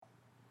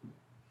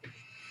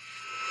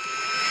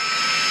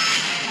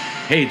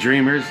Hey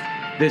dreamers,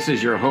 this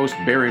is your host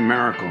Barry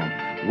Miracle.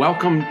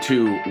 Welcome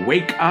to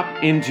Wake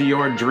Up Into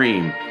Your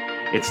Dream.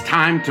 It's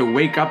time to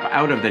wake up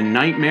out of the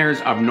nightmares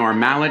of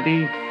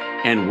normality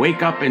and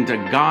wake up into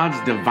God's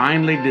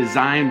divinely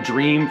designed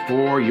dream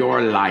for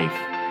your life.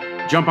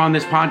 Jump on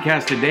this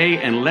podcast today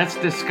and let's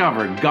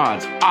discover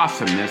God's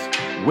awesomeness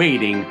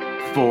waiting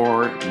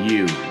for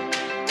you.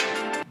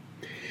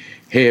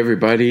 Hey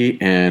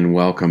everybody, and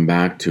welcome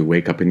back to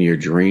Wake Up Into Your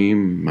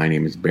Dream. My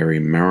name is Barry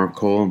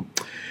Miracle.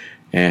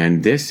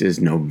 And this is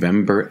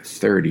November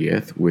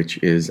 30th,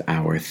 which is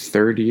our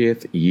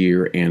 30th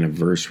year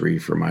anniversary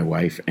for my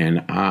wife and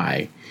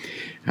I.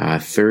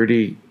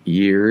 30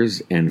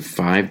 years and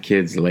 5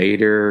 kids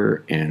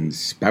later, and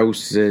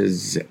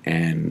spouses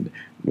and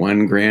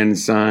 1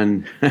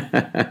 grandson.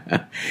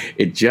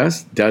 It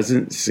just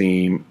doesn't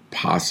seem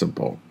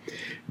possible.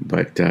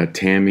 But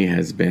Tammy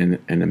has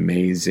been an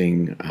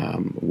amazing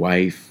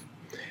wife,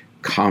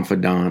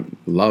 confidant,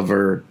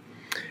 lover,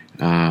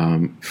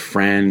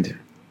 friend.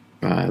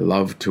 I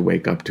love to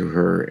wake up to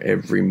her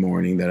every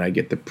morning that I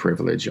get the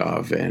privilege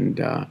of. And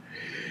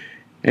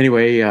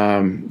anyway,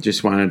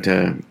 just wanted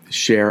to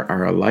share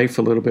our life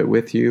a little bit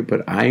with you.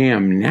 But I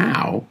am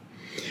now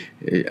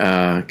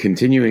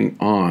continuing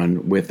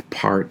on with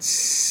part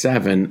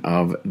 7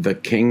 of the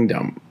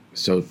kingdom.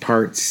 So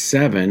part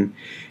 7,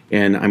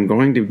 and I'm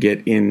going to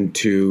get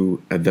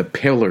into the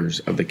pillars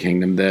of the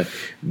kingdom,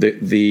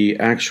 the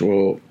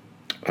actual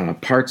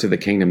parts of the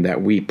kingdom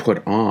that we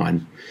put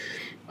on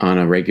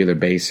a regular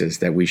basis,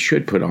 that we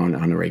should put on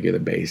a regular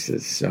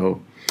basis.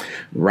 So,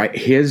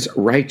 His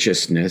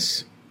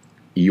righteousness,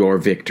 your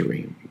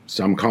victory.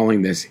 So I'm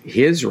calling this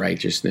His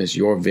righteousness,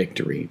 your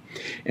victory.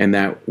 And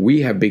that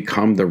we have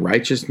become the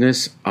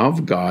righteousness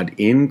of God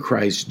in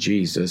Christ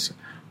Jesus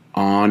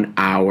on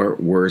our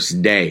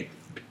worst day.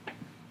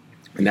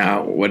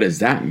 Now, what does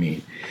that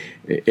mean?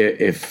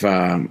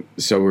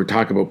 So we're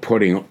talking about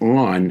putting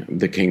on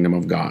the kingdom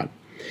of God.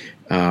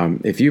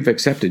 If you've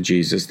accepted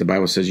Jesus, the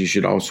Bible says you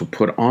should also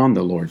put on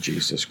the Lord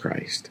Jesus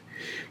Christ.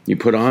 You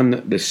put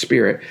on the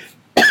Spirit.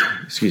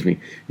 Excuse me.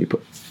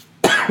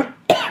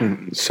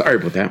 Sorry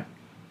about that.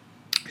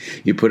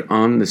 You put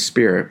on the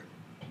Spirit,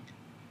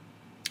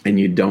 and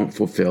you don't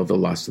fulfill the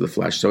lust of the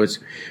flesh. So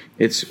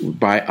it's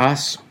by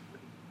us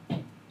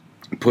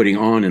putting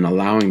on and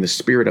allowing the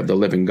Spirit of the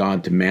living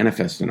God to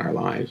manifest in our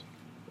lives.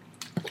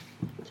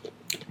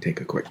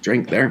 Take a quick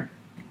drink there.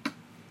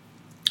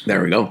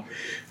 There we go.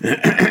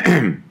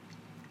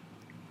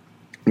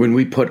 When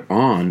we put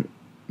on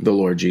the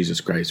Lord Jesus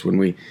Christ, when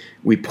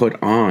we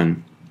put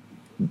on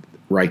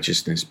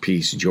righteousness,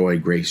 peace, joy,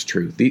 grace,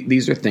 truth,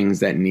 these are things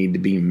that need to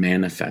be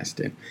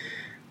manifested.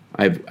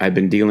 I've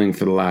been dealing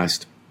for the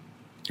last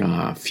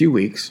few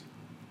weeks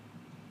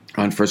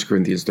on 1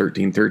 Corinthians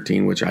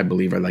 13:13, which I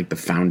believe are like the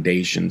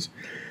foundations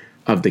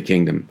of the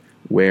kingdom,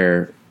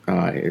 where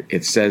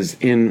it says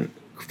in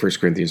 1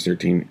 Corinthians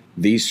 13,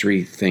 these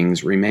 3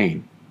 things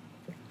remain: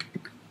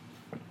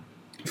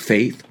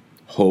 faith,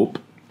 hope,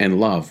 and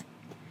love.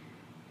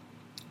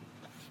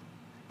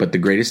 But the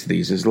greatest of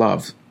these is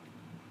love.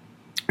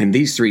 And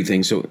these 3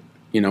 things, so,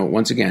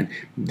 once again,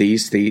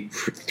 these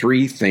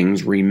 3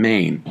 things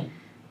remain.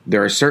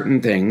 There are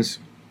certain things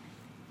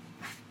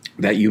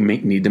that you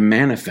need to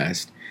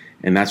manifest,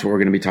 and that's what we're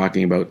going to be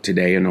talking about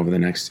today and over the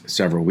next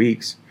several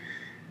weeks.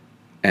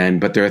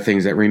 But there are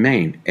things that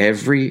remain.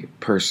 Every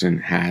person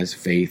has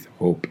faith,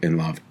 hope, and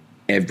love.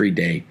 Every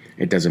day.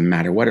 It doesn't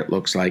matter what it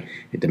looks like.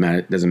 It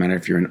doesn't matter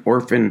if you're an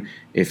orphan,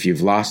 if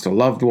you've lost a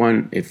loved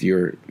one, if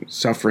you're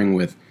suffering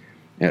with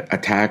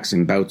attacks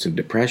and bouts of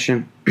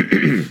depression.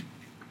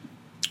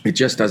 It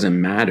just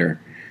doesn't matter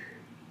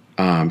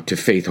to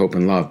faith, hope,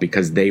 and love,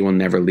 because they will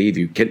never leave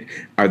you.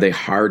 Are they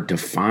hard to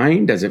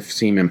find? Does it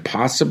seem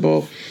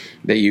impossible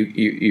that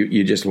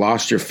you just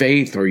lost your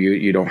faith, or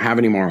you don't have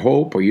any more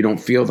hope, or you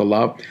don't feel the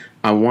love?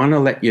 I want to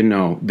let you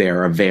know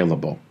they're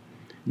available.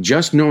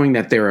 Just knowing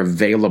that they're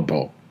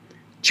available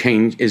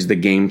is the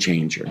game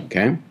changer,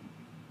 okay?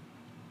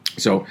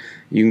 So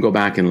you can go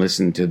back and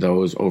listen to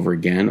those over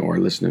again, or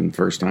listen to them the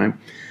first time.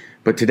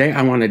 But today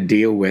I want to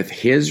deal with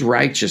His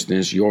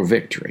righteousness, your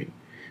victory.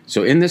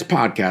 So in this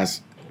podcast,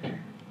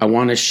 I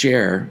want to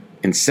share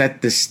and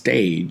set the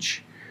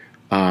stage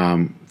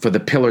for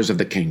the pillars of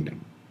the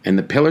kingdom. And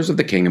the pillars of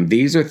the kingdom,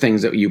 these are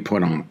things that you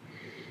put on.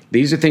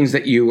 These are things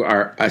that you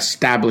are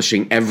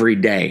establishing every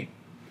day.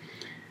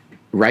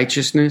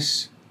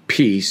 Righteousness,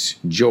 peace,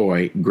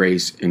 joy,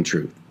 grace, and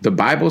truth. The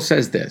Bible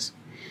says this,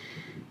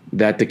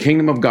 that the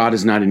kingdom of God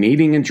is not in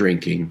eating and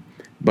drinking,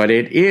 but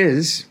it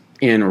is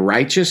in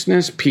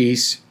righteousness,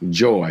 peace,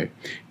 joy.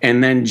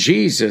 And then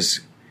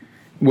Jesus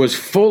was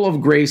full of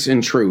grace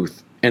and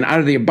truth, and out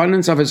of the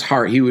abundance of his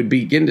heart, he would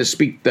begin to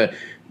speak the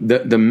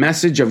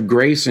message of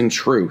grace and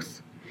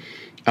truth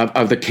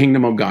of the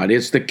kingdom of God.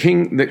 It's the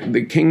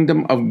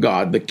kingdom of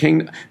God,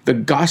 the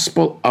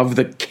gospel of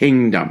the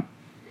kingdom.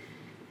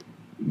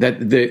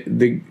 That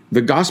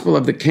the gospel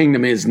of the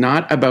kingdom is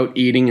not about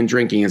eating and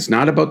drinking. It's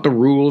not about the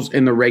rules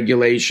and the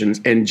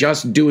regulations and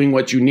just doing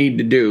what you need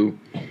to do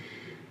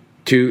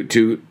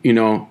to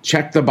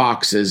check the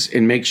boxes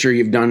and make sure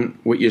you've done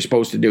what you're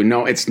supposed to do.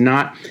 No, it's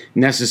not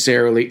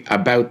necessarily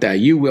about that.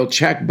 You will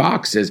check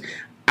boxes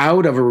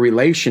out of a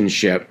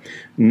relationship,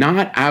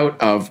 not out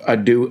of a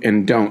do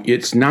and don't.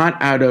 It's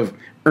not out of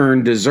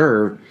earn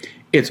deserve.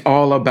 It's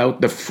all about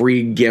the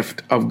free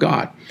gift of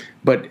God.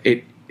 But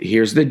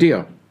here's the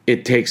deal.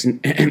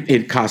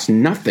 It costs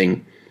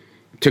nothing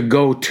to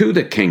go to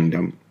the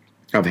kingdom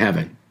of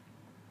heaven.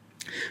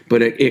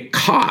 But it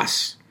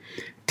costs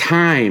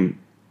time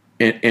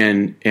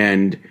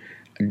and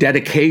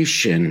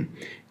dedication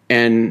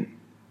and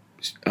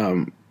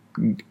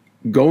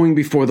going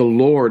before the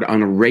Lord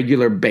on a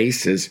regular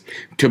basis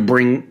to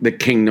bring the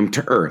kingdom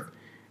to earth.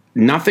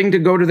 Nothing to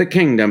go to the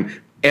kingdom,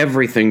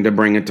 everything to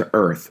bring it to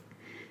earth.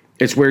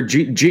 It's where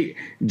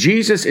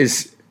Jesus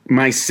is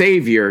my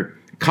Savior,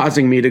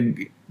 causing me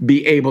to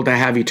be able to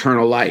have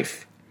eternal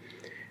life.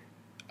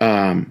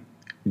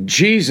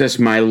 Jesus,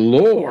 my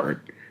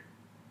Lord,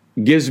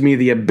 gives me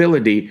the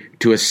ability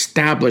to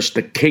establish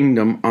the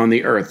kingdom on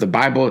the earth. The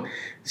Bible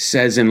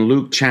says in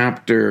Luke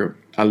chapter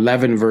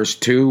 11, verse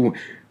 2,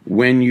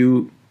 when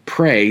you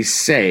pray,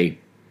 say,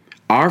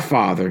 Our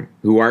Father,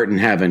 who art in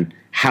heaven,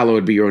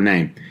 hallowed be your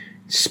name.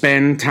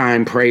 Spend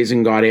time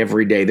praising God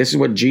every day. This is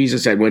what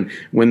Jesus said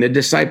when the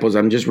disciples,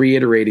 I'm just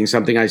reiterating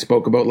something I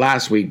spoke about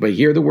last week, but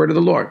hear the word of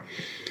the Lord.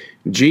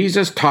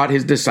 Jesus taught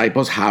his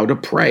disciples how to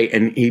pray,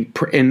 and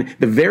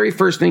the very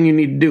first thing you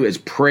need to do is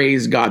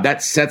praise God.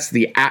 That sets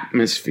the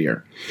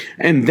atmosphere.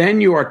 And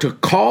then you are to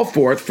call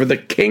forth for the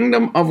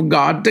kingdom of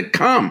God to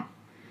come.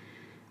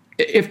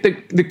 If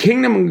the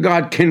kingdom of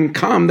God can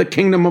come, the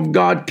kingdom of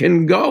God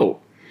can go.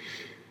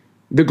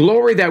 The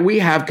glory that we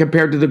have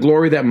compared to the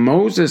glory that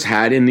Moses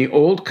had in the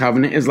old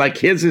covenant is like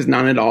his is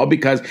none at all,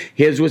 because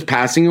his was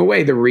passing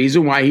away. The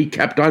reason why he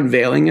kept on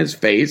veiling his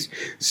face,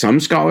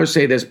 some scholars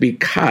say this,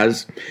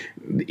 because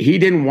he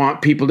didn't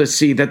want people to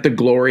see that the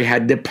glory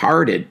had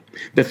departed.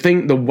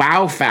 The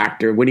wow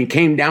factor when he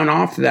came down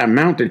off that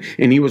mountain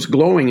and he was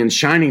glowing and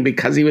shining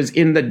because he was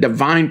in the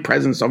divine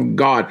presence of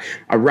God.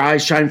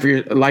 Arise, shine, for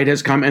your light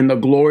has come, and the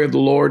glory of the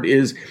Lord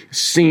is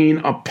seen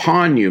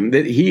upon you.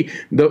 That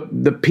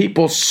the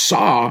people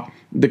saw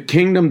the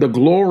kingdom, the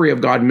glory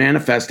of God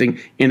manifesting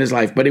in his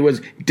life, but it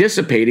was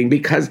dissipating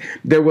because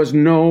there was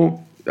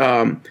no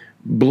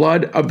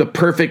blood of the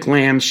perfect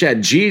lamb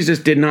shed. Jesus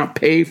did not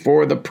pay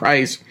for the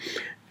price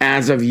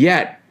as of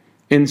yet.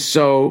 And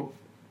so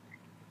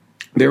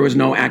there was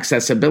no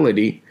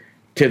accessibility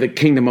to the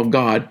kingdom of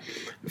God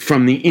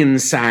from the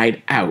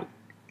inside out.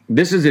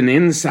 This is an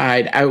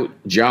inside out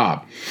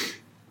job.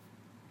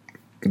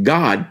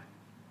 God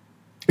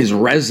is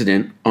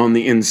resident on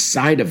the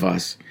inside of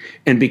us.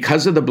 And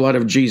because of the blood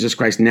of Jesus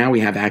Christ, now we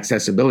have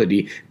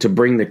accessibility to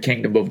bring the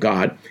kingdom of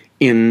God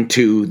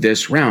into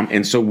this realm.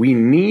 And so we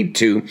need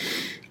to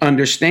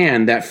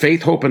understand that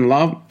faith, hope, and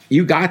love,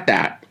 you got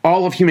that.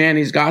 All of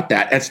humanity's got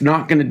that. It's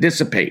not going to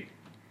dissipate.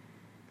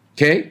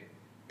 Okay?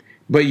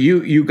 But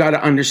you got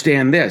to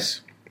understand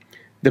this.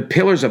 The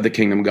pillars of the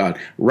kingdom of God,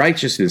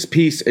 righteousness,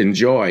 peace, and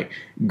joy,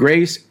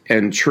 grace,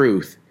 and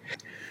truth,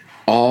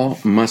 all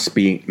must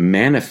be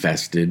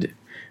manifested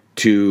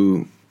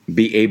to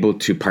be able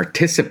to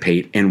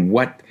participate in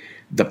what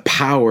the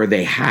power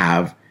they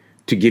have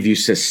to give you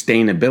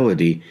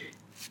sustainability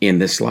in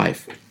this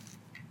life.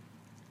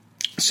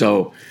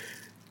 So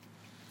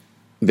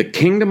the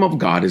kingdom of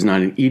God is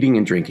not in eating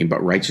and drinking,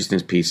 but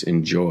righteousness, peace,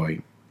 and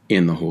joy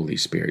in the Holy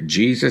Spirit.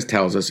 Jesus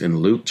tells us in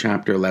Luke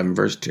chapter 11,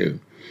 verse 2,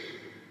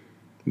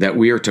 that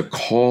we are to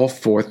call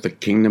forth the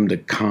kingdom to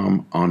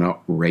come on a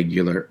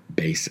regular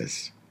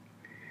basis.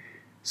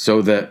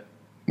 So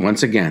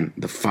once again,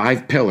 the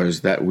 5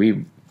 pillars that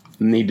we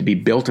need to be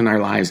built in our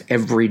lives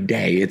every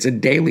day. It's a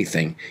daily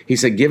thing. He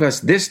said, give us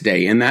this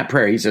day, in that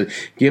prayer, he said,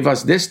 give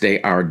us this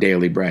day our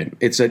daily bread.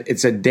 It's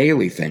a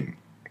daily thing.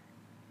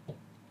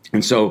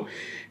 And so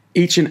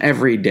each and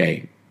every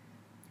day,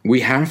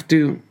 we have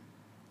to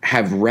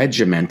have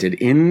regimented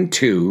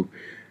into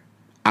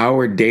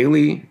our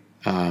daily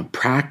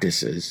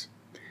practices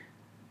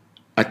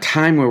a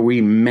time where we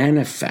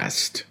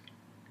manifest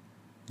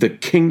the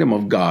kingdom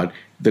of God,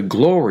 the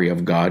glory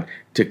of God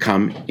to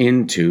come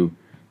into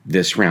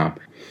this realm.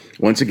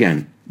 Once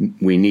again,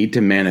 we need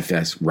to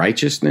manifest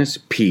righteousness,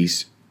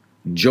 peace,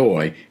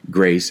 joy,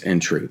 grace,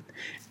 and truth.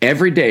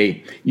 Every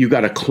day, you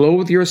got to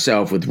clothe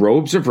yourself with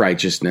robes of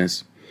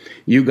righteousness.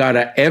 You got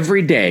to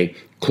every day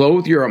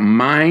clothe your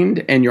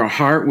mind and your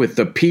heart with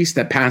the peace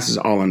that passes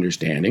all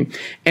understanding.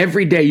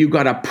 Every day, you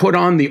got to put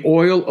on the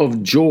oil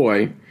of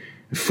joy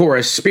for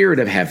a spirit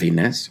of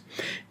heaviness.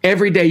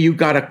 Every day, you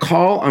got to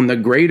call on the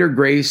greater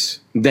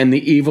grace than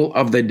the evil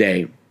of the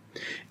day.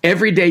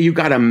 Every day, you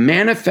got to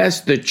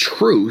manifest the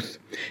truth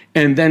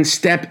and then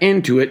step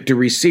into it to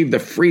receive the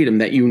freedom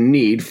that you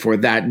need for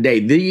that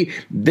day.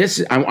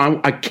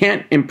 I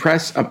can't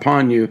impress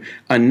upon you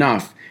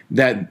enough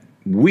that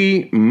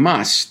we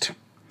must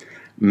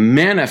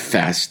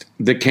manifest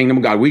the kingdom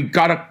of God. We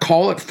got to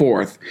call it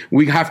forth.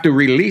 We have to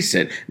release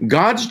it.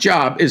 God's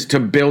job is to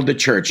build a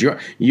church.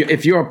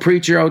 If you're a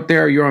preacher out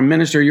there, you're a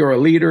minister, you're a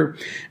leader,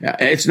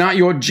 it's not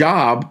your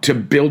job to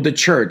build the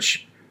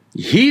church.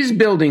 He's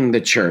building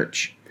the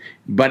church.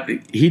 But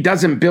he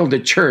doesn't build a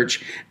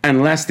church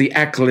unless the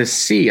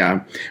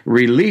ecclesia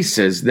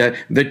releases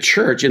the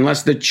church,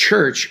 unless the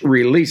church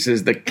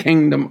releases the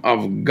kingdom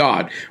of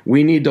God.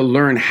 We need to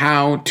learn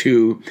how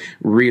to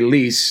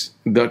release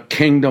the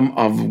kingdom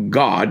of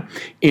God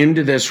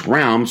into this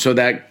realm so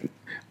that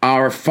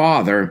our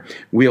Father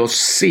will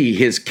see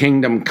his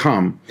kingdom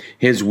come,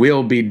 his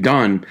will be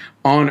done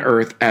on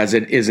earth as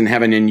it is in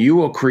heaven, and you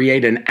will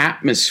create an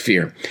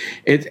atmosphere.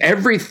 It's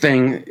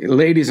everything,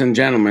 ladies and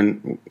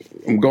gentlemen.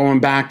 I'm going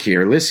back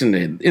here. Listen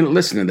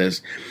to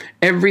this.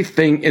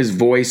 Everything is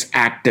voice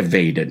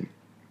activated.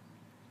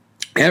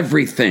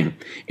 Everything.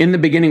 In the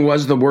beginning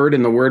was the Word,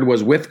 and the Word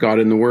was with God,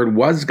 and the Word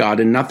was God,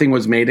 and nothing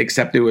was made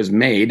except it was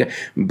made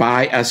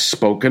by a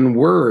spoken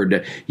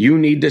word. You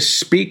need to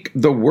speak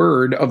the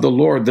word of the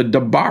Lord, the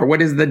dabar.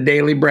 What is the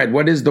daily bread?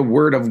 What is the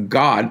word of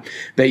God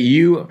that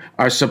you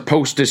are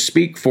supposed to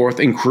speak forth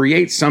and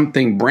create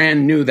something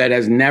brand new that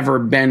has never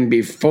been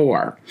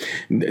before?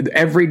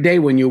 Every day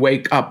when you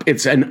wake up,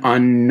 it's an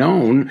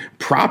unknown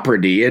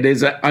property. It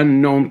is an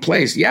unknown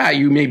place. Yeah,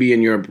 you may be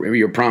in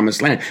your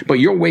promised land, but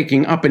you're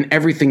waking up and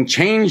everything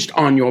changed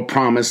on your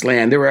promised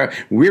land. There were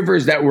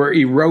rivers that were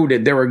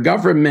eroded. There were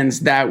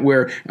governments that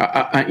were,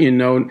 have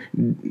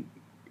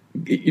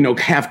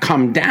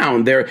come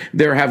down.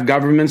 There have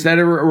governments that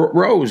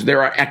arose.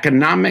 There are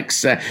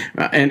economics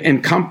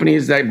and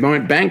companies that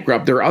went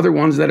bankrupt. There are other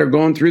ones that are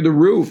going through the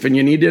roof, and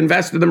you need to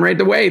invest in them right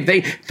away.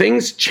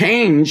 Things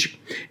change,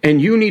 and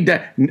you need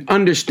to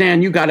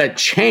understand you got a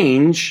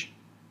change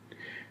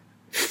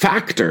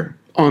factor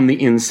on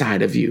the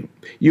inside of you.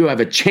 You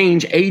have a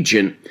change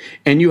agent,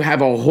 and you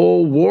have a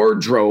whole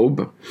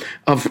wardrobe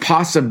of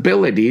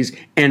possibilities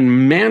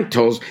and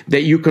mantles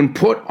that you can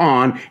put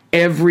on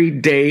every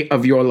day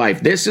of your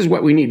life. This is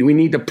what we need. We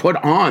need to put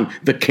on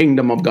the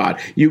kingdom of God.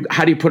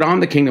 How do you put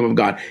on the kingdom of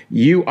God?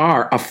 You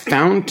are a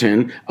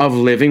fountain of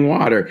living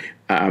water.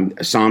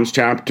 Psalms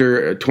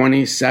chapter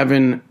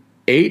 27,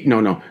 8.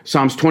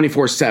 Psalms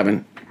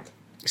 24:7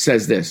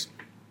 says this,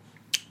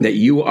 that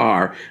you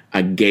are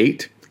a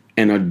gate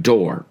and a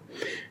door.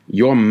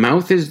 Your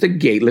mouth is the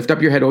gate. Lift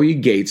up your head, O ye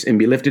gates, and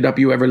be lifted up,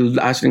 you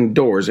everlasting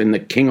doors, and the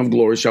King of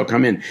glory shall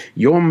come in.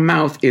 Your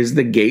mouth is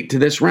the gate to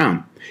this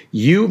realm.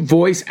 You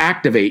voice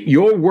activate.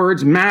 Your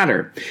words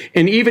matter.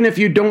 And even if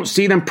you don't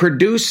see them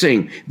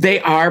producing, they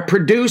are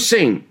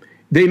producing.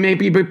 They may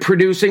be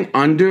producing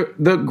under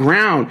the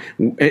ground,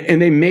 and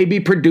they may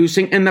be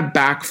producing in the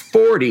back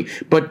 40,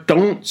 but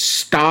don't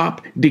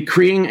stop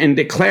decreeing and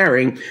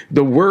declaring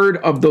the word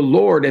of the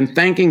Lord and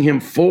thanking him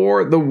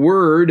for the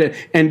word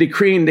and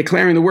decreeing and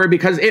declaring the word,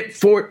 because it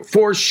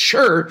for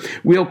sure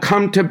will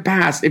come to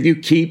pass if you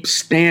keep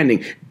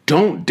standing.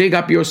 Don't dig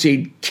up your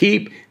seed.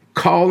 Keep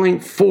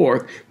calling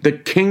forth the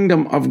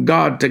kingdom of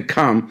God to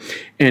come,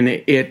 and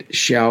it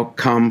shall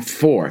come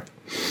forth.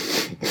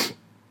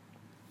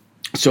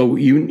 So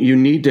you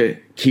need to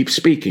keep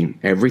speaking.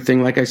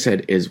 Everything, like I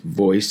said, is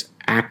voice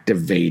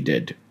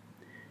activated.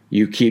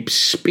 You keep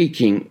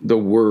speaking the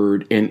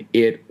word and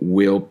it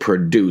will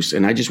produce.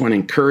 And I just want to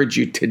encourage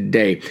you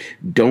today,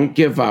 don't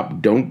give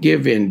up, don't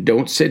give in,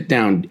 don't sit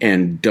down,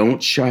 and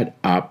don't shut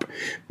up,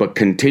 but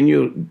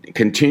continue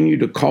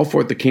to call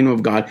forth the kingdom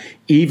of God,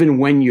 even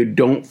when you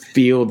don't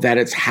feel that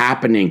it's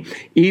happening,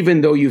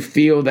 even though you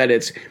feel that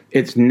it's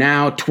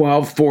now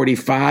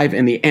 12:45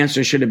 and the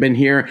answer should have been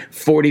here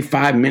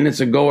 45 minutes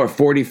ago or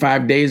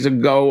 45 days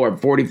ago or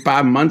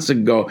 45 months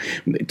ago.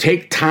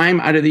 Take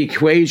time out of the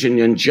equation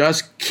and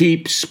just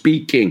keep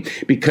speaking,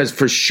 because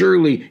for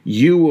surely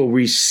you will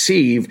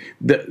receive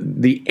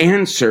the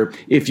answer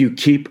if you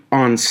keep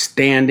on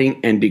standing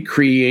and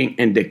decreeing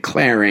and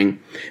declaring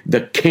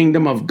the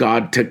kingdom of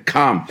God to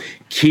come.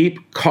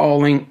 Keep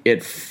calling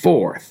it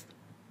forth.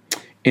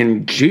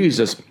 In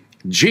Jesus'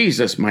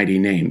 mighty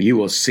name, you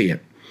will see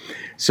it.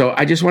 So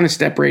I just want to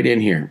step right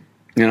in here,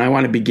 and I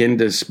want to begin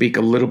to speak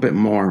a little bit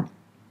more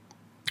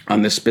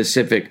on the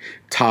specific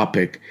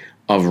topic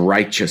of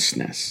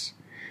righteousness.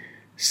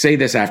 Say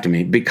this after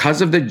me.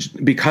 Because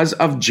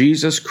of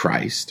Jesus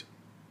Christ,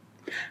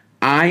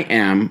 I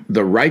am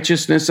the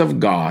righteousness of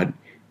God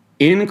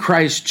in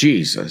Christ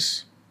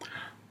Jesus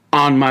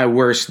on my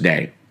worst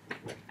day.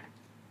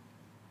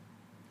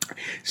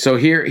 So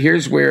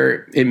here's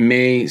where it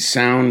may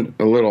sound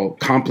a little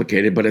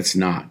complicated, but it's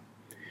not.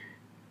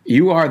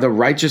 You are the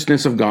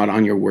righteousness of God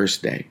on your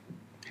worst day.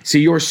 See,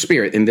 your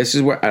spirit, and this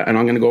is what, and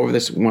I'm going to go over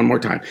this one more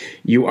time.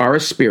 You are a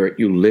spirit.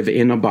 You live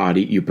in a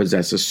body. You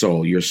possess a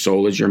soul. Your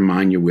soul is your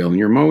mind, your will, and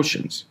your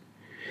emotions.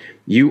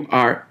 You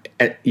are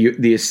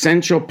the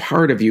essential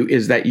part of you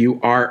is that you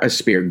are a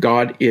spirit.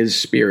 God is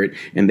spirit,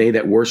 and they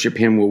that worship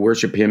him will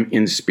worship him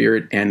in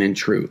spirit and in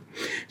truth.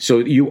 So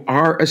you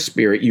are a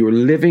spirit. You are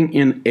living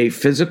in a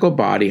physical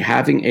body,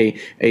 having a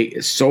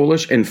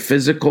soulish and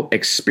physical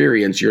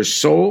experience. Your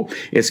soul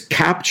is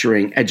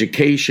capturing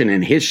education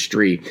and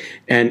history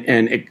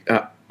and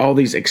all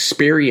these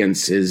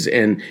experiences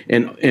and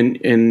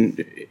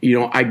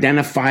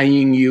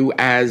identifying you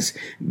as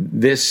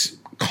this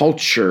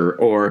culture,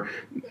 or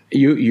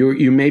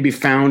you may be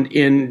found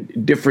in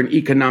different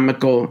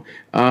economical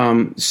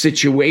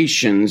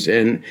situations,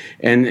 and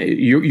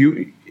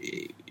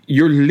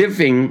you're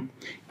living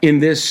in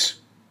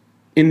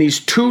these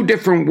two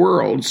different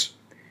worlds.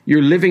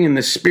 You're living in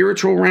the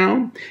spiritual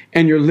realm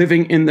and you're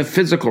living in the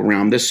physical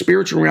realm. The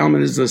spiritual realm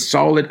is the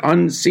solid,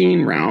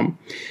 unseen realm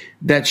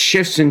that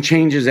shifts and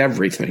changes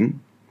everything.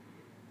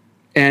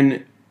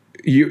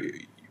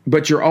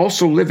 But you're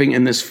also living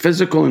in this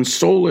physical and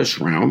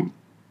soulish realm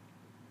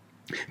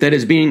that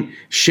is being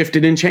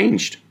shifted and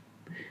changed.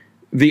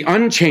 The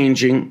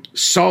unchanging,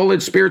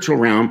 solid spiritual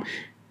realm,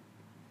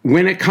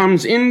 when it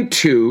comes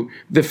into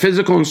the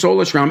physical and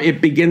soulish realm,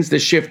 it begins to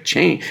shift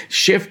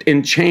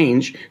and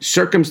change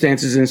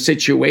circumstances and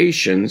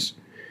situations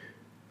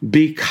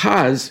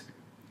because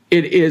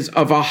it is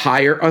of a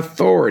higher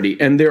authority.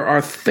 And there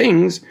are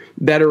things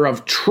that are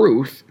of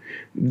truth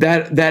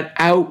that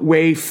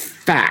outweigh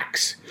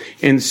facts.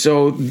 And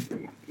so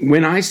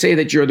when I say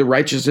that you're the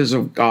righteousness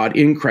of God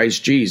in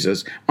Christ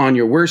Jesus on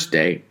your worst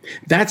day,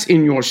 that's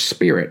in your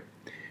spirit.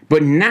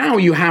 But now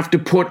you have to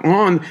put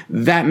on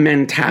that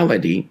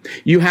mentality.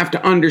 You have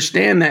to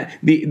understand that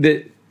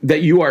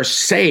that you are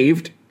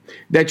saved,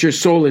 that your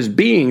soul is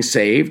being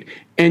saved,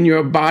 and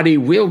your body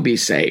will be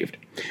saved.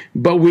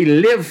 But we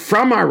live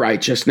from our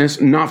righteousness,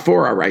 not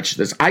for our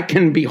righteousness. I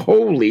can be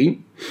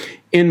holy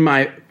in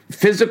my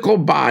physical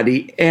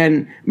body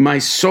and my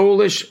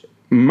soulish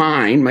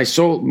mind, my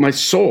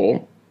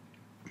soul,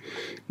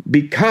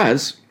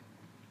 because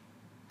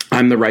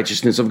I'm the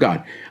righteousness of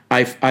God.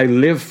 I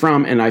live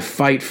from and I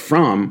fight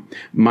from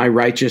my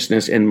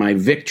righteousness and my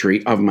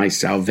victory of my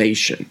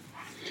salvation.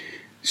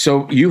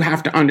 So you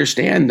have to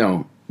understand,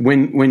 though,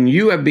 when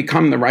you have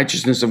become the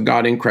righteousness of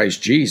God in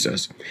Christ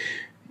Jesus,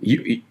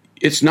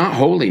 it's not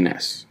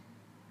holiness.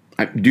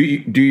 Do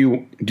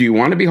you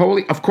want to be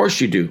holy? Of course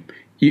you do.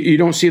 You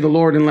don't see the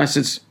Lord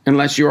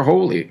unless you're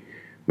holy.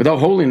 Without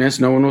holiness,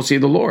 no one will see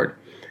the Lord.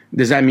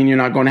 Does that mean you're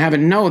not going to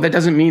heaven? No, that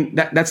doesn't mean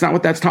that. That's not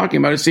what that's talking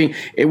about.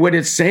 What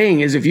it's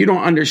saying is, if you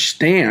don't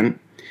understand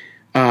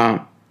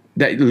that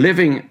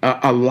living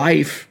a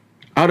life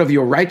out of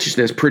your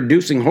righteousness,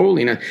 producing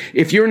holiness,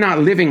 if you're not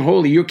living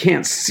holy, you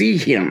can't see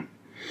him.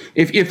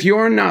 If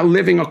you're not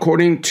living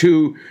according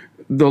to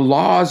the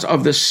laws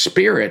of the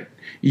Spirit,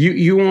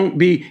 you won't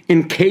be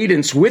in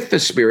cadence with the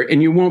Spirit,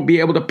 and you won't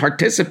be able to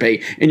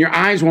participate, and your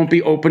eyes won't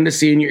be open to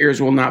see, and your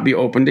ears will not be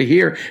open to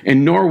hear,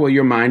 and nor will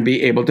your mind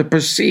be able to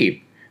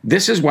perceive.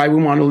 This is why we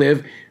want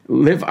to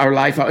live our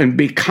life out and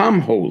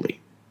become holy.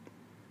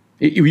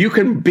 You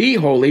can be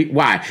holy.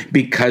 Why?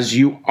 Because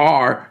you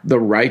are the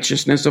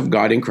righteousness of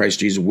God in Christ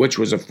Jesus, which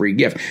was a free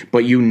gift.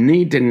 But you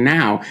need to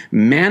now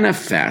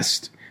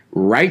manifest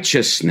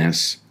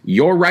righteousness,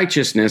 your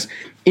righteousness,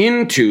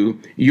 into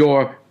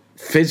your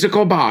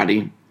physical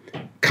body,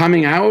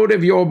 coming out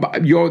of your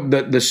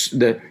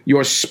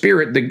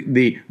spirit,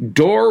 the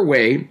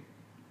doorway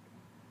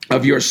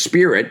of your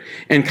spirit,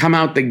 and come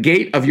out the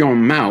gate of your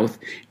mouth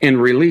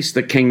and release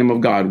the kingdom of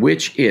God,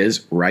 which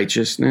is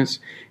righteousness,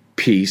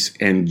 peace,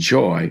 and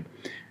joy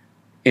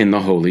in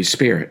the Holy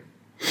Spirit.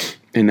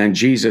 And then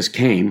Jesus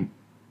came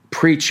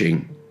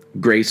preaching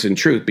grace and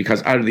truth,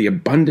 because out of the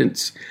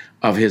abundance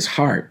of his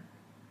heart,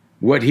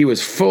 what he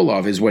was full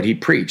of is what he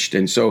preached.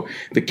 And so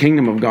the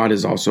kingdom of God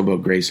is also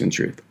about grace and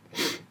truth.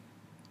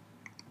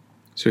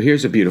 So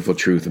here's a beautiful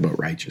truth about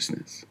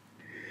righteousness.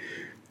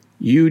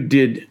 You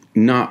did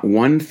not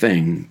one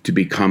thing to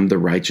become the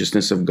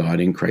righteousness of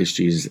God in Christ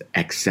Jesus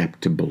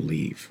except to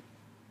believe.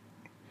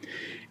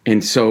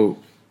 And so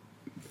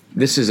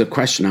this is a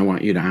question I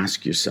want you to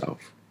ask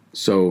yourself.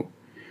 So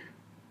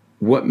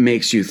what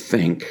makes you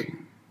think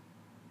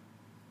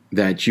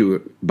that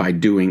you, by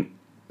doing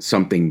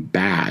something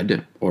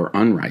bad or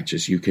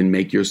unrighteous, you can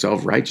make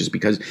yourself righteous?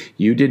 Because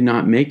you did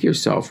not make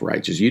yourself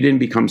righteous. You didn't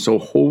become so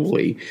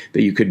holy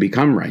that you could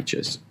become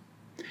righteous.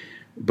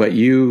 But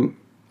you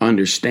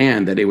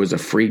understand that it was a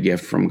free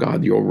gift from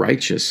God, your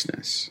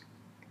righteousness.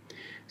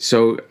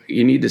 So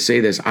you need to say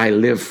this: I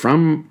live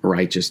from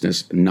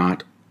righteousness,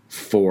 not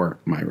for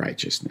my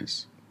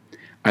righteousness.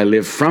 I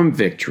live from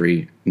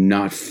victory,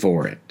 not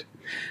for it.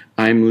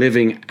 I'm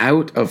living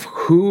out of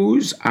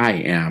whose I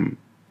am.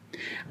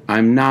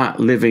 I'm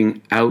not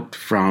living out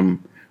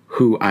from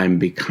who I'm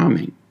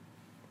becoming.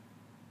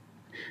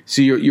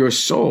 See, your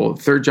soul,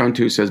 3 John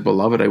 2 says,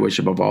 "Beloved, I wish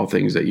above all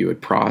things that you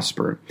would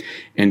prosper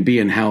and be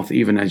in health,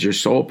 even as your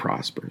soul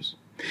prospers."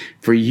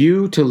 For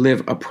you to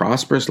live a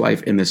prosperous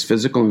life in this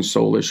physical and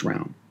soulish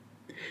realm,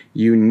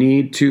 You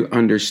need to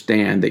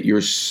understand that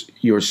your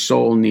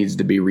soul needs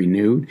to be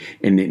renewed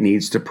and it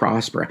needs to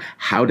prosper.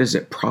 How does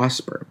it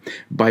prosper?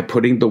 By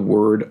putting the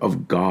Word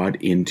of God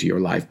into your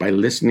life, by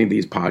listening to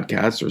these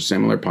podcasts or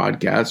similar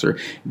podcasts, or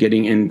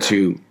getting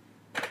into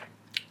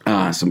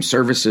some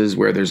services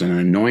where there's an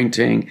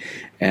anointing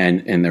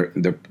and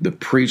the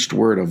preached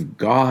Word of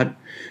God,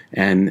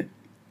 and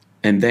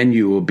then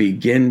you will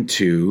begin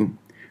to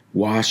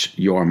wash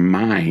your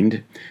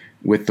mind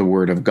with the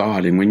Word of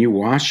God. And when you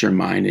wash your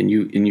mind and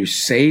you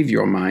save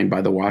your mind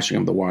by the washing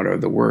of the water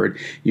of the Word,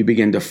 you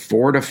begin to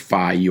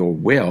fortify your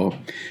will,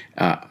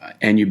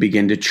 and you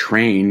begin to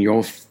train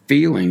your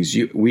feelings.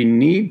 We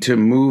need to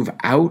move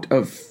out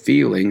of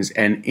feelings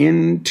and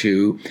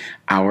into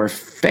our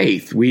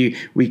faith. We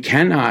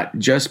cannot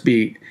just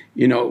be,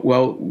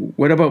 well,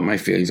 what about my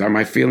feelings? Do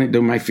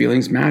my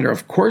feelings matter?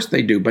 Of course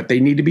they do, but they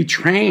need to be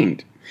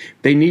trained.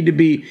 They need to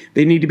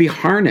be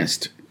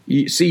harnessed.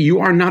 You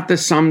are not the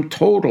sum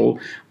total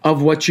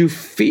of what you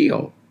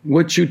feel,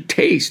 what you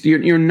taste.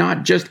 You're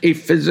not just a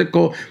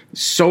physical,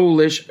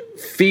 soulish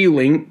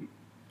feeling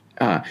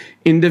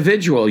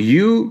individual.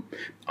 You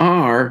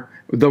are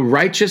the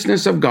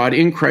righteousness of God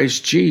in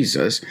Christ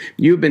Jesus.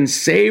 You've been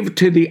saved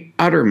to the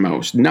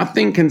uttermost.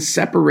 Nothing can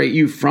separate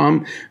you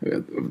from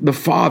the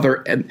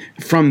Father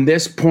from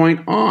this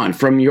point on,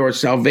 from your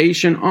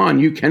salvation on.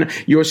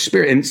 Your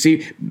spirit. And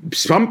see,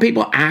 some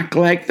people act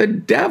like the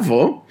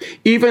devil,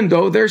 even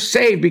though they're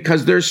saved,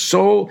 because their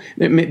soul,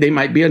 they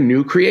might be a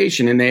new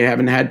creation and they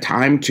haven't had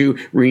time to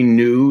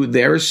renew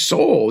their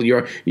soul.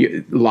 A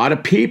lot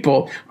of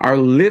people are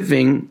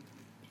living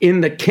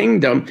in the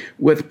kingdom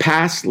with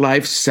past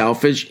life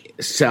self-image.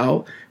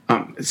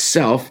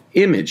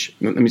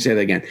 Let me say that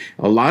again.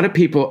 A lot of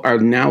people are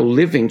now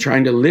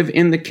trying to live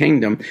in the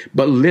kingdom,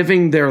 but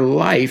living their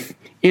life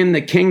in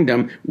the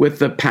kingdom with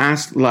the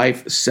past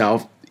life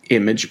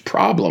self-image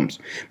problems.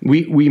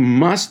 We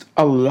must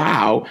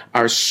allow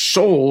our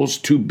souls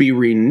to be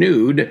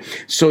renewed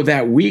so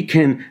that we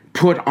can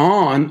put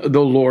on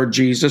the Lord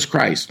Jesus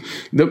Christ.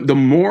 The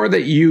more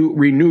that you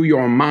renew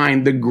your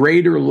mind, the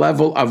greater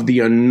level of the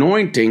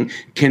anointing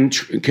can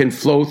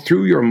flow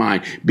through your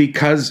mind,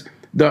 because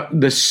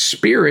the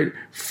Spirit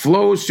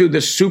flows through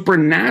the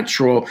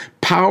supernatural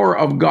power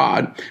of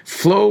God,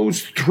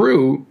 flows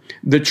through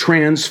the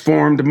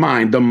transformed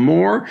mind. The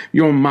more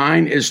your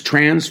mind is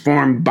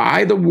transformed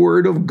by the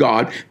Word of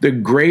God, the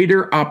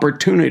greater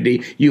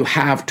opportunity you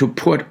have to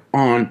put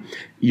on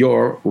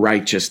your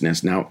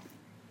righteousness. Now,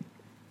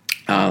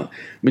 let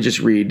me just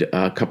read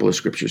a couple of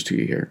scriptures to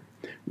you here.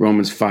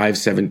 Romans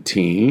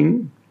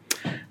 5:17.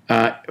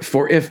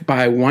 For if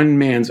by one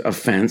man's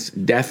offense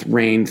death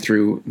reigned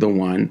through the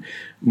one,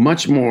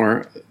 much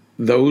more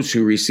those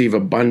who receive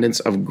abundance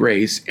of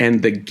grace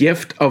and the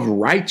gift of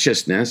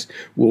righteousness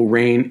will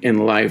reign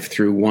in life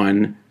through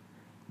one,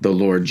 the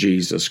Lord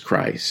Jesus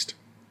Christ.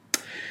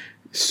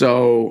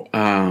 So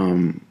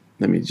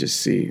let me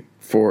just see.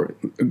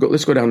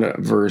 Let's go down to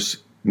verse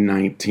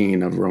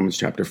 19 of Romans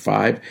chapter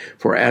 5.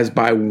 For as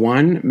by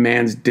one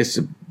man's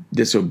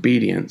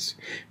disobedience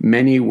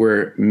many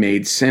were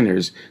made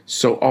sinners,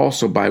 so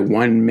also by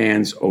one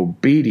man's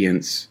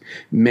obedience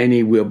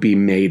many will be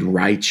made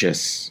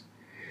righteous.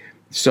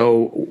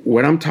 So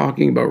what I'm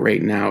talking about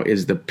right now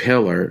is the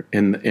pillar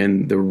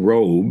and the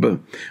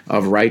robe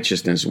of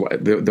righteousness.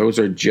 Those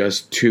are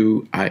just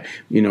two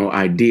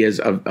ideas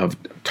of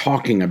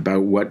talking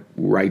about what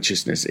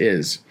righteousness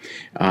is.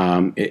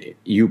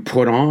 You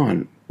put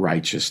on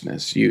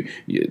righteousness.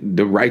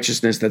 The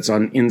righteousness that's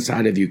on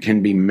inside of you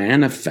can be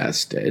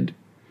manifested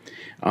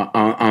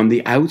on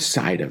the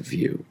outside of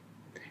you,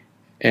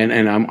 and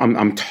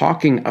I'm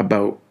talking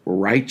about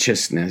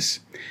righteousness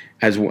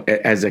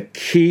as a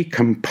key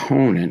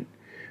component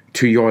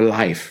to your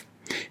life.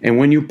 And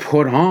when you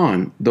put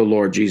on the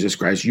Lord Jesus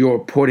Christ, you're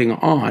putting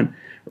on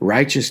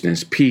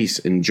righteousness, peace,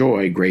 and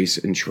joy, grace,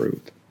 and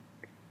truth.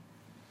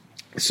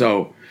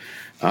 So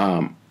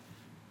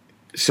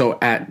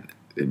at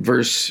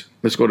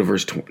let's go to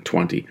verse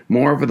 20.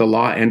 Moreover, the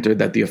law entered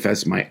that the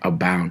offense might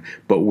abound,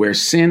 but where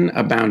sin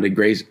abounded,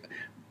 grace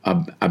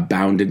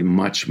abounded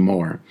much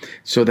more,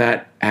 so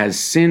that as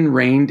sin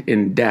reigned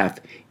in death,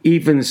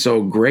 even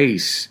so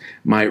grace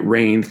might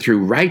reign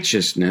through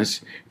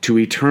righteousness to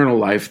eternal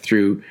life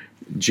through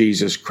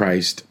Jesus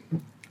Christ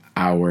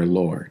our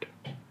Lord.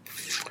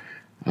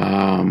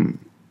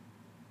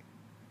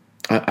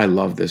 I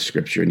love this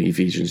scripture in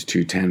Ephesians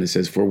 2:10. It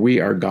says, for we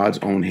are God's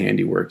own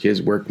handiwork,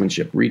 his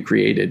workmanship,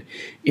 recreated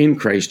in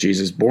Christ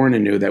Jesus, born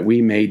anew, that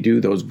we may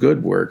do those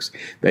good works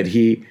that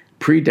he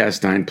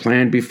predestined,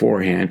 planned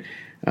beforehand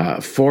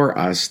for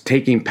us,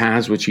 taking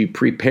paths which he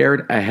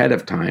prepared ahead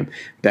of time,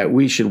 that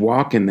we should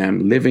walk in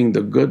them, living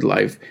the good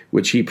life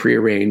which he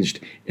prearranged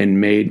and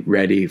made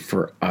ready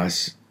for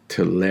us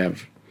to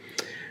live.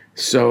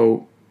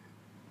 So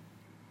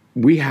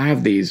we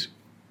have these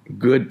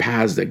good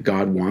paths that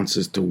God wants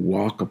us to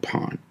walk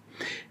upon.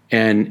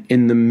 And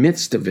in the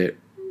midst of it,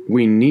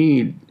 we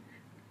need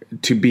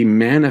to be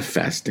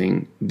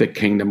manifesting the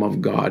kingdom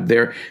of God.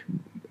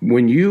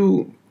 When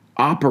you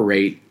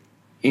operate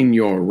in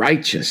your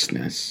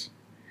righteousness,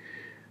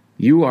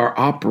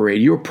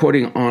 you're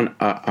putting on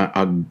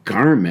a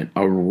garment,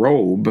 a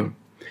robe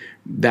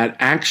that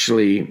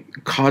actually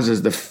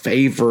causes the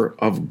favor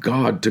of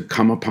God to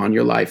come upon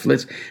your life.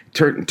 Let's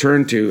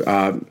turn to,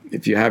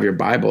 if you have your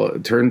Bible,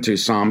 turn to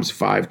Psalms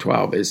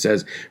 5:12. It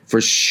says, "For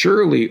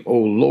surely, O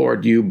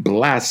Lord, you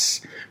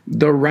bless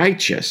the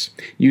righteous.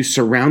 You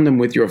surround them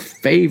with your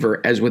favor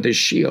as with a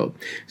shield."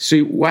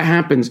 See, what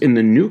happens in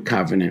the new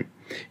covenant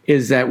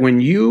is that when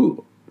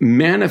you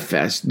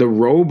manifest the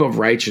robe of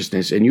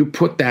righteousness and you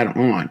put that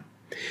on,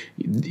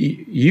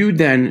 you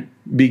then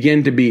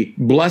begin to be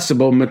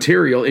blessable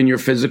material in your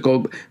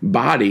physical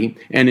body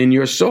and in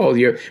your soul.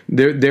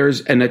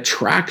 There's an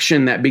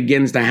attraction that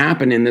begins to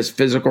happen in this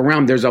physical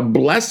realm. There's a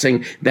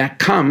blessing that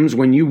comes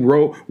when you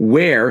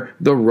wear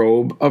the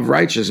robe of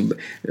righteousness.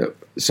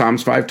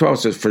 Psalms 5:12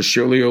 says, "For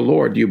surely, O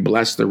Lord, you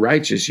bless the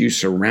righteous. You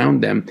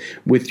surround them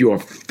with your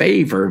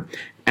favor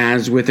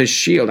as with a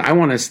shield." I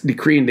want to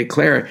decree and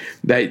declare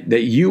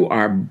that you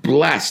are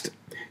blessed.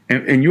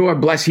 And you are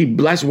blessed. He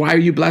blessed. Why are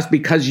you blessed?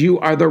 Because you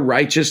are the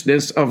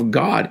righteousness of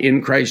God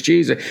in Christ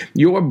Jesus.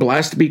 You are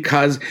blessed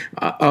because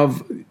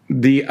of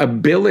the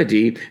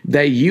ability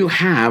that you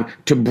have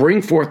to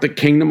bring forth the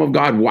kingdom of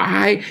God.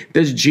 Why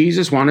does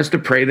Jesus want us to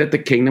pray that the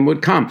kingdom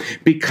would come?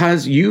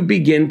 Because you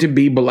begin to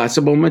be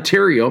blessable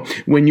material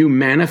when you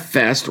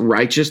manifest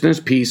righteousness,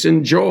 peace,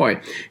 and joy.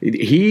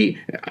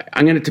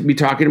 I'm going to be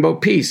talking about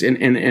peace in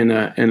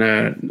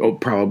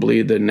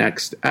probably the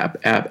next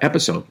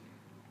episode.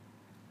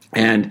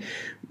 And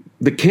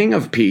the King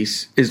of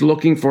Peace is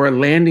looking for a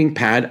landing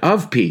pad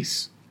of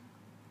peace.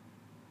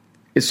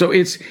 So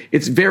it's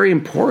very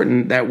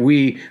important that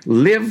we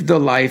live the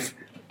life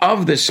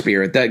of the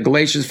Spirit. That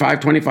Galatians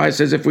 5:25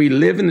 says, if we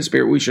live in the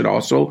Spirit, we should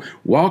also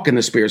walk in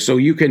the Spirit. So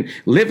you can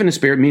live in the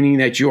Spirit, meaning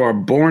that you are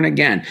born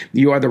again.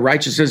 You are the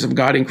righteousness of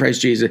God in Christ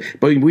Jesus.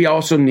 But we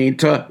also need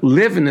to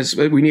live in this.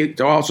 We need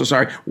to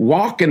also,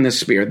 walk in the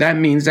Spirit. That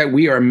means that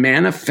we are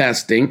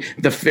manifesting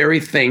the very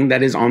thing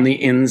that is on the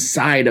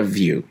inside of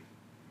you.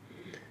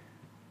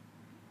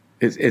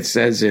 It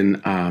says in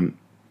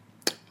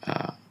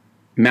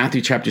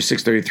Matthew chapter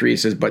 6:33, it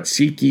says, "But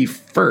seek ye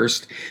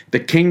first the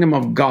kingdom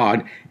of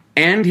God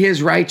and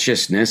his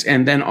righteousness,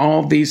 and then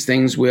all these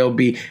things will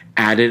be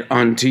added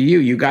unto you."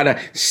 You got to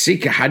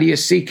seek it. How do you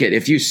seek it?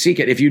 If you seek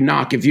it, if you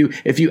knock, if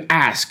you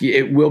ask,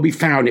 it will be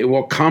found. It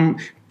will come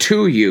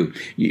to you.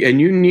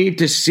 And you need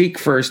to seek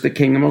first the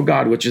kingdom of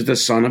God, which is the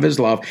Son of his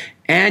love,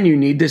 and you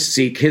need to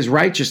seek his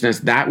righteousness,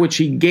 that which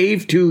he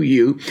gave to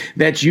you,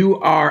 that you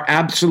are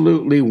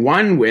absolutely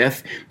one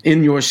with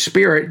in your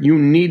spirit. You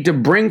need to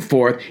bring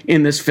forth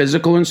in this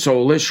physical and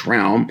soulish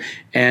realm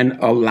and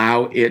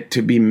allow it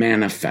to be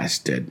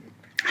manifested.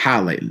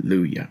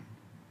 Hallelujah.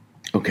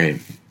 Okay,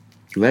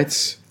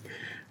 let's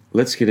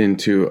get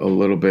into a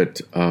little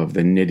bit of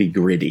the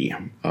nitty-gritty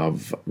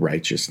of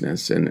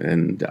righteousness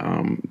and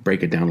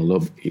break it down a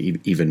little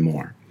even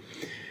more.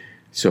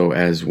 So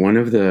as one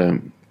of the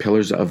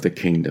pillars of the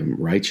kingdom,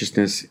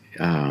 righteousness,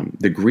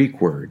 the Greek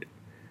word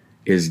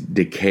is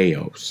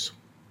dikaios,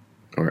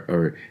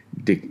 or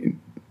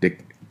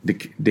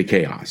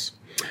dikaios.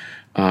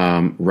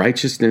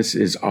 Righteousness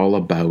is all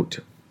about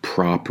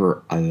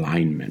proper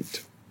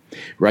alignment.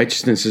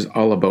 Righteousness is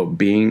all about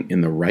being in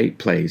the right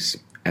place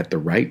at the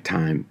right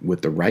time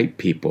with the right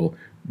people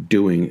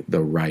doing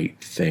the right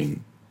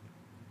thing.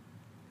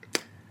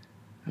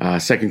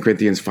 2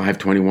 Corinthians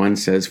 5:21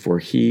 says, "For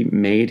he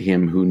made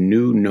him who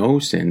knew no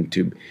sin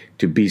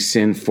to be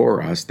sin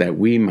for us, that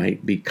we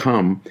might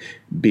become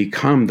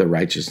the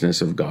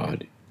righteousness of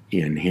God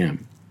in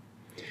him."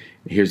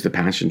 Here's the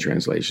Passion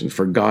Translation.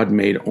 "For God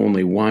made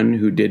only one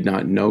who did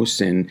not know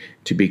sin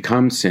to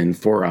become sin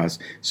for us,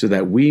 so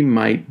that we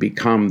might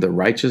become the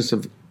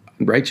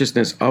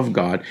righteousness of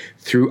God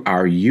through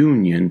our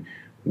union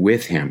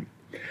with him."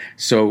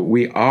 So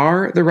we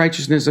are the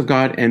righteousness of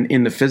God, and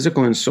in the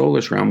physical and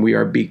soulish realm, we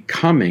are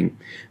becoming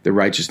the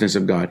righteousness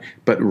of God.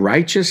 But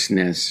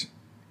righteousness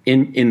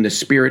in the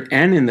spirit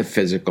and in the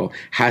physical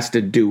has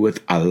to do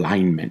with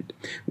alignment.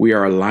 We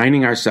are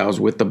aligning ourselves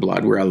with the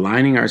blood. We're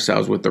aligning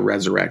ourselves with the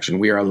resurrection.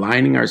 We are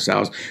aligning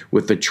ourselves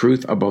with the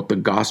truth about the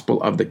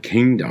gospel of the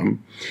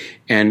kingdom,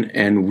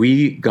 and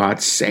we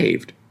got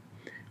saved.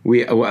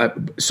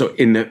 So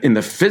in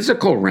the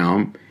physical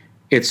realm,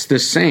 it's the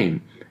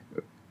same.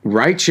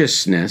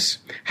 Righteousness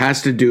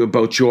has to do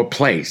about your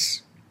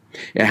place.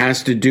 It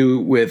has to do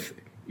with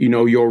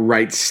your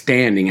right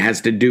standing. It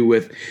has to do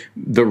with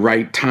the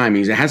right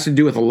timings. It has to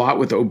do with a lot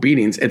with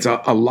obedience. It's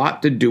a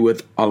lot to do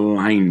with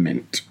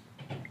alignment.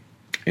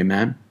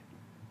 Amen?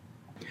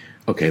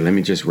 Okay, let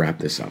me just wrap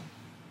this up.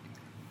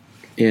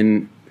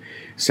 In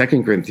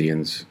 2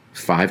 Corinthians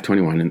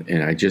 5:21,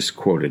 and I just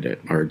quoted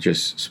it, or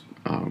just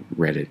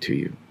read it to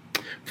you.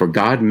 "For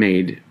God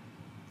made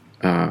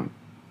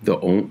the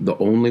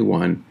only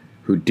one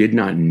who did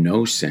not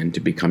know sin to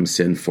become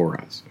sin for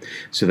us,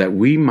 so that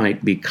we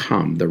might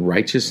become the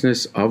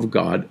righteousness of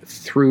God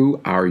through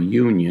our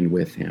union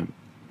with him."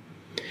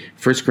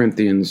 1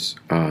 Corinthians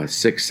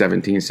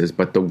 6:17 says,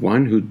 "But the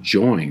one who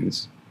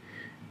joins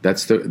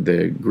That's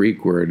the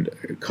Greek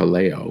word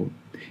kaleo,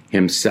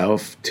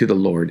 himself to the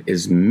Lord,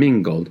 is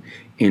mingled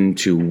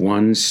into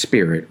one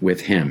spirit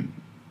with him.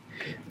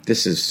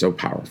 This is so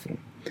powerful.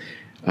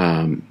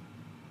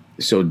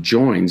 So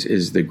joins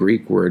is the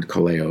Greek word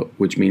kaleo,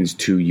 which means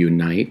to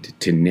unite,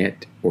 to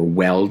knit, or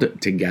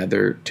weld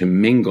together, to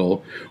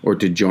mingle, or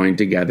to join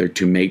together,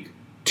 to make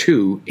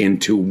two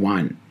into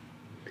one.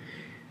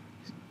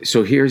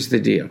 So here's the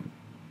deal.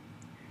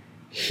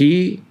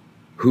 He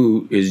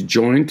who is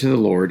joined to the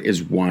Lord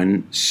is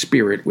one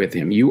spirit with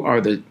him.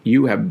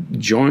 You have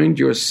joined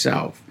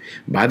yourself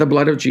by the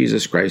blood of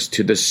Jesus Christ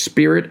to the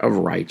spirit of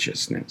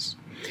righteousness.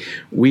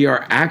 We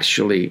are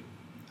actually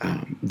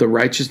the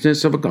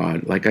righteousness of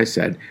God, like I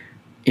said,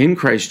 in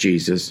Christ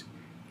Jesus,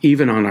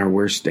 even on our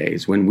worst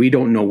days, when we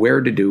don't know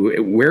where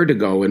to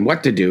go and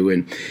what to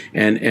do,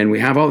 and we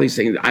have all these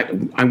things.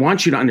 I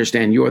want you to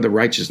understand you are the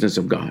righteousness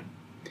of God.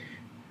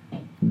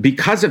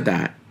 Because of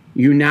that,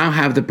 you now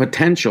have the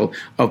potential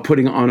of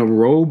putting on a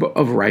robe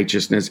of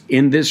righteousness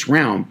in this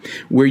realm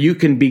where you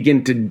can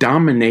begin to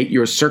dominate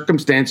your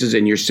circumstances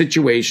and your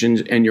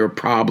situations and your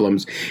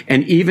problems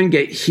and even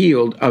get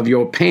healed of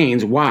your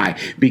pains. Why?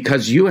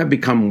 Because you have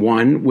become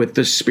one with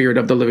the Spirit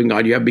of the living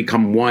God. You have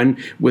become one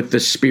with the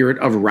Spirit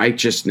of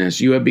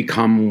righteousness. You have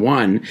become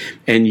one,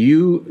 and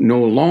you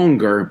no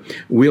longer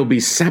will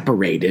be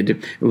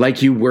separated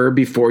like you were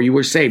before you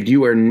were saved.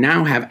 You are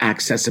now have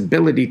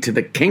accessibility to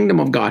the kingdom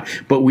of God,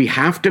 but we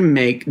have to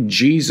make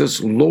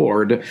Jesus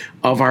Lord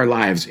of our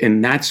lives.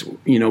 And that's,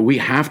 we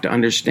have to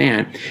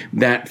understand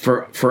that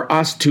for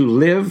us to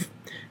live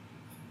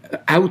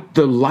out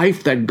the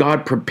life that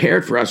God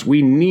prepared for us,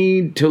 we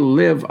need to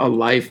live a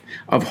life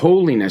of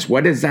holiness.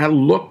 What does that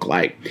look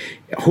like?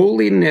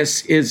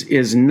 Holiness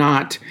is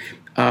not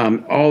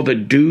all the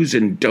do's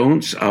and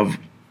don'ts of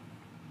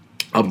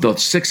the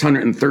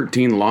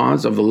 613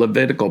 laws of the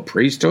Levitical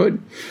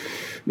priesthood.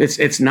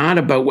 It's not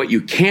about what you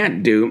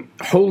can't do.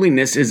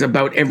 Holiness is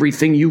about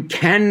everything you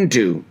can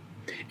do.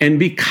 And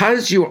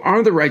because you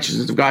are the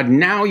righteousness of God,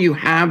 now you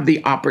have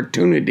the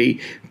opportunity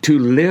to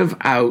live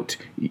out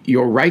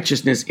your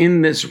righteousness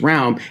in this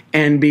realm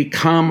and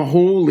become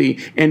holy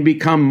and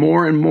become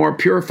more and more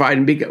purified.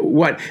 And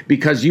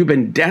because you've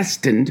been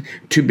destined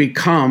to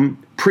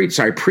become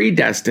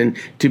predestined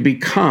to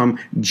become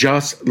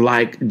just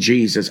like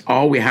Jesus.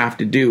 All we have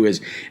to do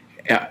is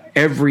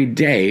every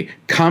day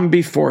come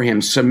before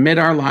him, submit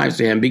our lives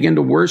to him, begin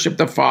to worship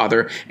the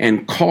Father,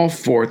 and call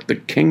forth the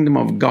kingdom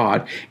of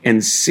God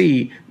and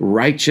see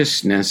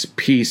righteousness,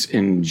 peace,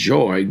 and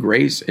joy,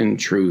 grace and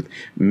truth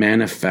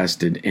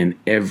manifested in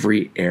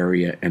every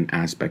area and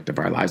aspect of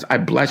our lives. I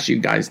bless you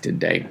guys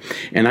today,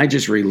 and I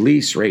just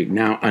release right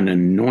now an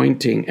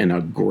anointing and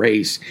a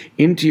grace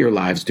into your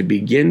lives to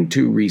begin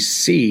to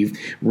receive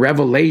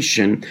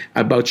revelation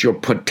about your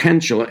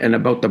potential and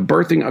about the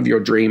birthing of your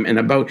dream and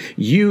about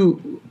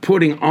you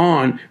putting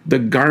on the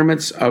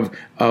garments of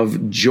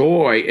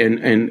joy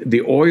and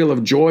the oil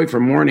of joy for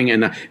mourning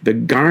and the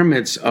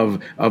garments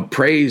of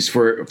praise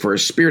for a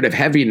spirit of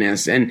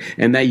heaviness, and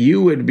that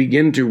you would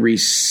begin to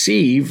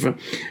receive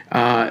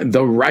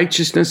the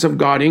righteousness of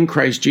God in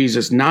Christ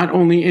Jesus, not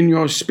only in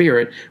your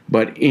spirit,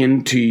 but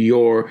into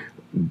your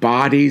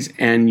bodies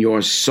and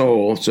your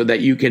soul, so that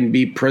you can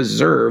be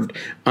preserved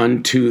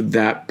unto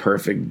that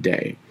perfect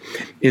day.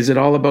 Is it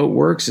all about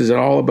works? Is it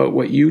all about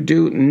what you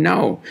do?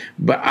 No,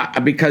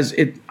 but because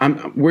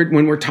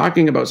when we're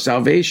talking about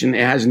salvation,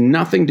 it has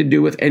nothing to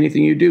do with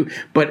anything you do.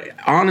 But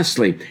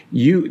honestly,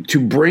 to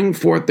bring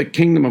forth the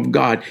kingdom of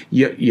God,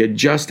 you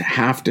just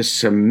have to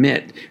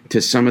submit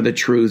to some of the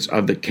truths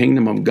of the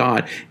kingdom of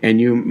God,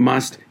 and you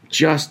must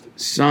just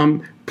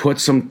put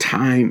some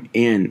time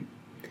in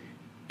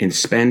and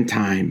spend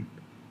time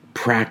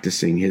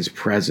practicing his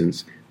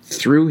presence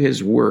through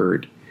his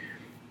word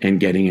and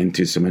getting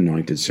into some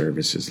anointed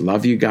services.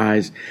 Love you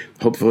guys.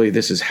 Hopefully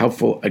this is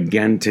helpful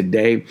again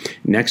today.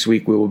 Next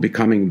week we will be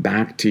coming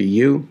back to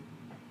you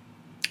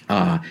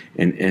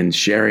and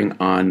sharing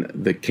on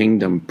the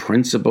kingdom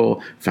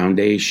principle,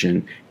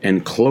 foundation,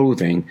 and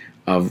clothing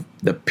of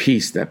the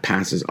peace that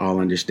passes all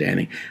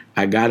understanding.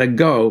 I gotta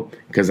go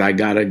because I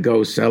gotta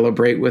go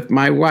celebrate with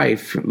my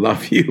wife.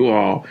 Love you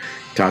all.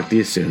 Talk to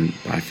you soon.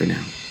 Bye for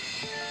now.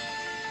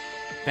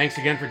 Thanks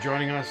again for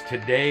joining us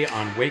today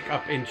on Wake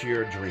Up Into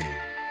Your Dream.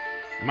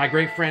 My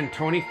great friend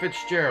Tony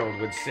Fitzgerald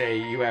would say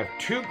you have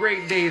two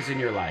great days in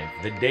your life: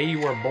 the day you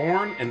were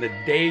born and the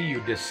day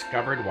you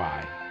discovered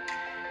why.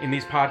 In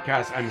these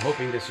podcasts, I'm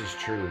hoping this is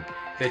true,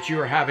 that you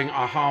are having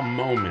aha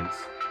moments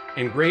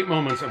and great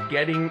moments of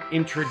getting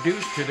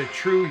introduced to the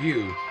true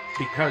you,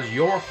 because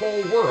your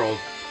whole world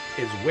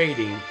is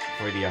waiting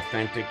for the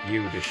authentic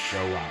you to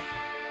show up.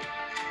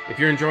 If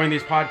you're enjoying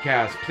these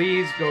podcasts,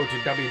 please go to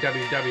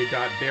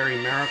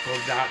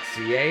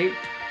www.barrymiracle.ca.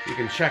 You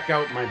can check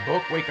out my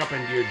book, Wake Up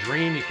Into Your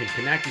Dream. You can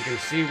connect. You can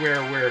see where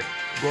we're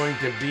going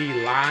to be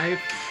live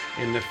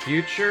in the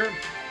future.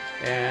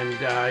 And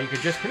you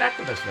can just connect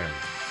with us there.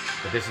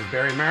 But this is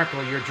Barry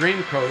Miracle, your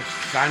dream coach,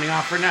 signing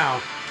off for now.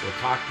 We'll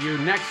talk to you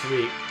next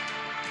week.